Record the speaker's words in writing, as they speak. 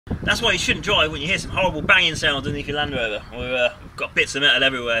That's why you shouldn't drive when you hear some horrible banging sounds underneath your Land Rover. We've got bits of metal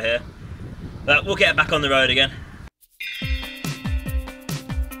everywhere here. But we'll get it back on the road again.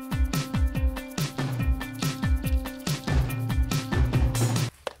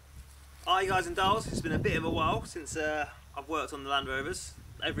 Hi guys and dolls, it's been a bit of a while since I've worked on the Land Rovers.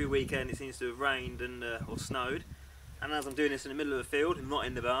 Every weekend it seems to have rained and or snowed, and as I'm doing this in the middle of the field and not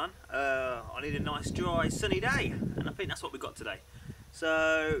in the barn, I need a nice dry sunny day, and I think that's what we got today.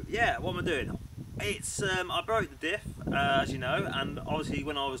 So yeah, what am I doing? It's I broke the diff, as you know, and obviously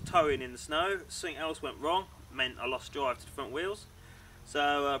when I was towing in the snow, something else went wrong, meant I lost drive to the front wheels.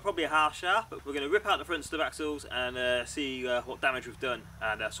 So probably a half shaft, but we're going to rip out the front stub axles and see what damage we've done,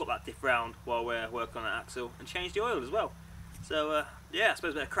 and swap that diff round while we're working on that axle, and change the oil as well. So yeah, I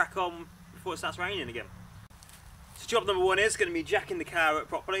suppose we'll crack on before it starts raining again. So job number one is going to be jacking the car up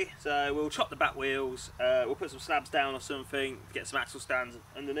properly. So we'll chop the back wheels, we'll put some slabs down or something, get some axle stands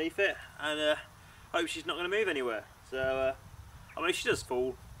underneath it, and hope she's not going to move anywhere. So I mean, if she does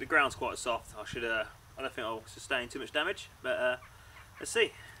fall, the ground's quite soft. I don't think I'll sustain too much damage, but let's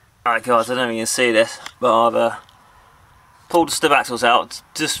see. Alright guys, I don't know if you can see this, but I've pulled the stub axles out,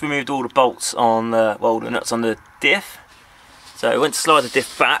 just removed all the bolts on well, the nuts on the diff. So I went to slide the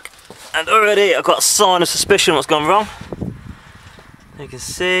diff back, and already I've got a sign of suspicion what's gone wrong. You can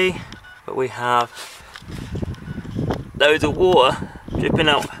see, but we have loads of water dripping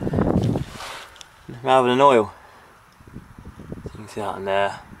out rather than oil. You can see that in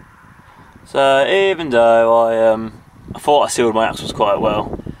there. So even though I thought I sealed my axles quite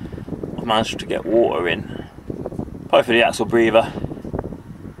well, I've managed to get water in, both of the axle breather.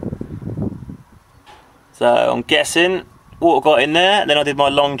 So I'm guessing water got in there, and then I did my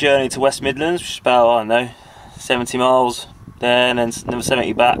long journey to West Midlands, which is about, I don't know, 70 miles there, and then another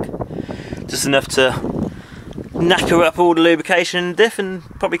 70 back. Just enough to knacker up all the lubrication in the diff and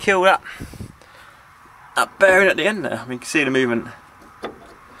probably kill that bearing at the end there. I mean, you can see the movement.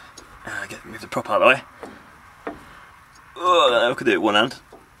 Move the prop out of the way. Oh, I could do it with one hand.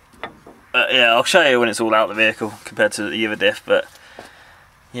 Yeah, I'll show you when it's all out of the vehicle compared to the other diff, but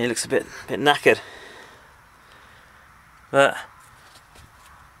yeah, it looks a bit knackered. But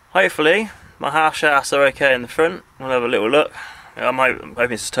hopefully my half shafts are okay in the front. We'll have a little look. I'm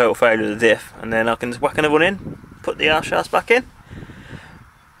hoping it's a total failure of the diff, and then I can just whack another one in, put the half shafts back in,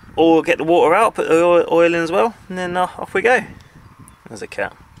 or get the water out, put the oil in as well, and then off we go. There's a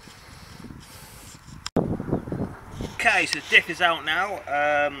cat. Okay, so the diff is out now.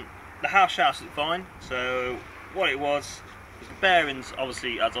 The half shafts look fine. So what it was the bearings,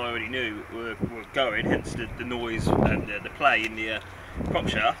 obviously, as I already knew, were going, hence the noise and the play in the prop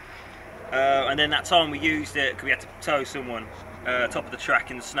shaft. And then that time we used it because we had to tow someone top of the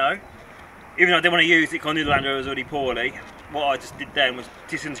track in the snow. Even though I didn't want to use it because I knew the Land Rover was already poorly, what I just did then was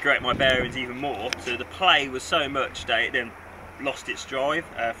disintegrate my bearings even more. So the play was so much that it then lost its drive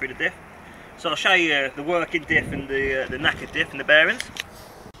through the diff. So I'll show you the working diff and the knackered diff and the bearings.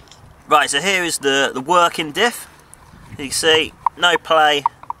 Right, so here is the working diff. You can see no play,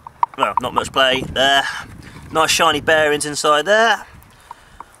 well, not much play there. Nice shiny bearings inside there.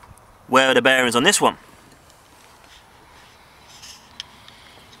 Where are the bearings on this one?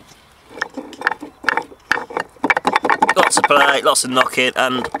 Lots of play, lots of knocking,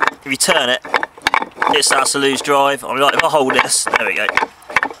 and if you turn it, it starts to lose drive. I mean, like if I hold this, there we go.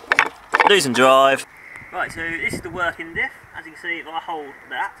 Losing drive. Right, so this is the working diff. As you can see, if I hold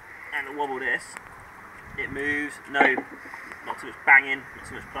that and wobble this, it moves. No, not too much banging, not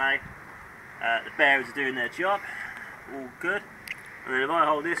too much play. The bearings are doing their job, all good. And then if I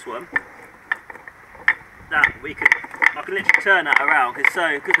hold this one, I can literally turn that around because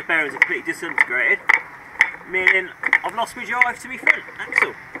the bearings are completely disintegrated, meaning I've lost my drive to my front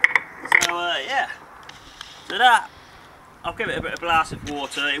axle. So yeah, so that. I'll give it a bit of blast of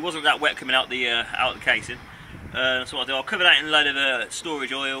water. It wasn't that wet coming out the casing. So what I'll do, I'll cover that in a load of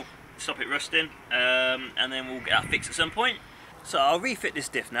storage oil, stop it rusting, and then we'll get that fixed at some point. So I'll refit this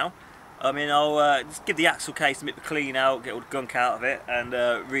diff now. I mean, I'll just give the axle case a bit of a clean out, get all the gunk out of it, and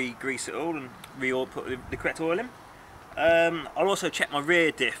re-grease it all and put the correct oil in. I'll also check my rear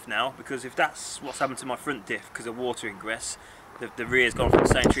diff now, because if that's what's happened to my front diff because of water ingress, the rear's gone through the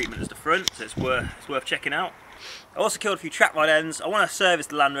same treatment as the front, so it's worth checking out. I also killed a few track rod ends. I want to service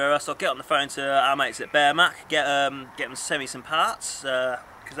the Land Rover, so I'll get on the phone to our mates at Bearmac, get them to send me some parts,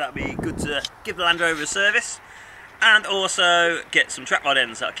 because that'd be good to give the Land Rover a service, and also get some track rod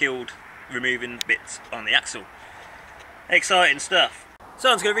ends that I killed removing bits on the axle. Exciting stuff. So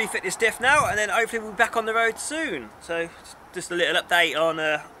I'm going to refit this diff now, and then hopefully we'll be back on the road soon. So just a little update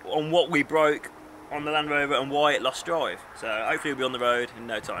on what we broke on the Land Rover and why it lost drive. So hopefully we'll be on the road in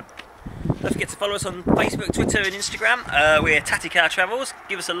no time. Don't forget to follow us on Facebook, Twitter and Instagram. We're Tatty Car Travels.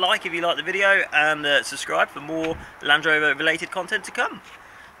 Give us a like if you like the video, and subscribe for more Land Rover related content to come.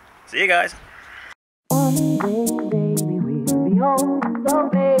 See you guys. One day, baby, we'll be old. Oh,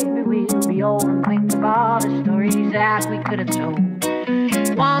 baby, we'll be old and think of all the stories that we could have told.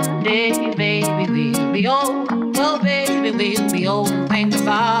 One day, baby, we'll be old. Oh, baby, we'll be old and think of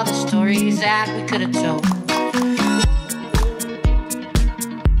all the stories that we could have told.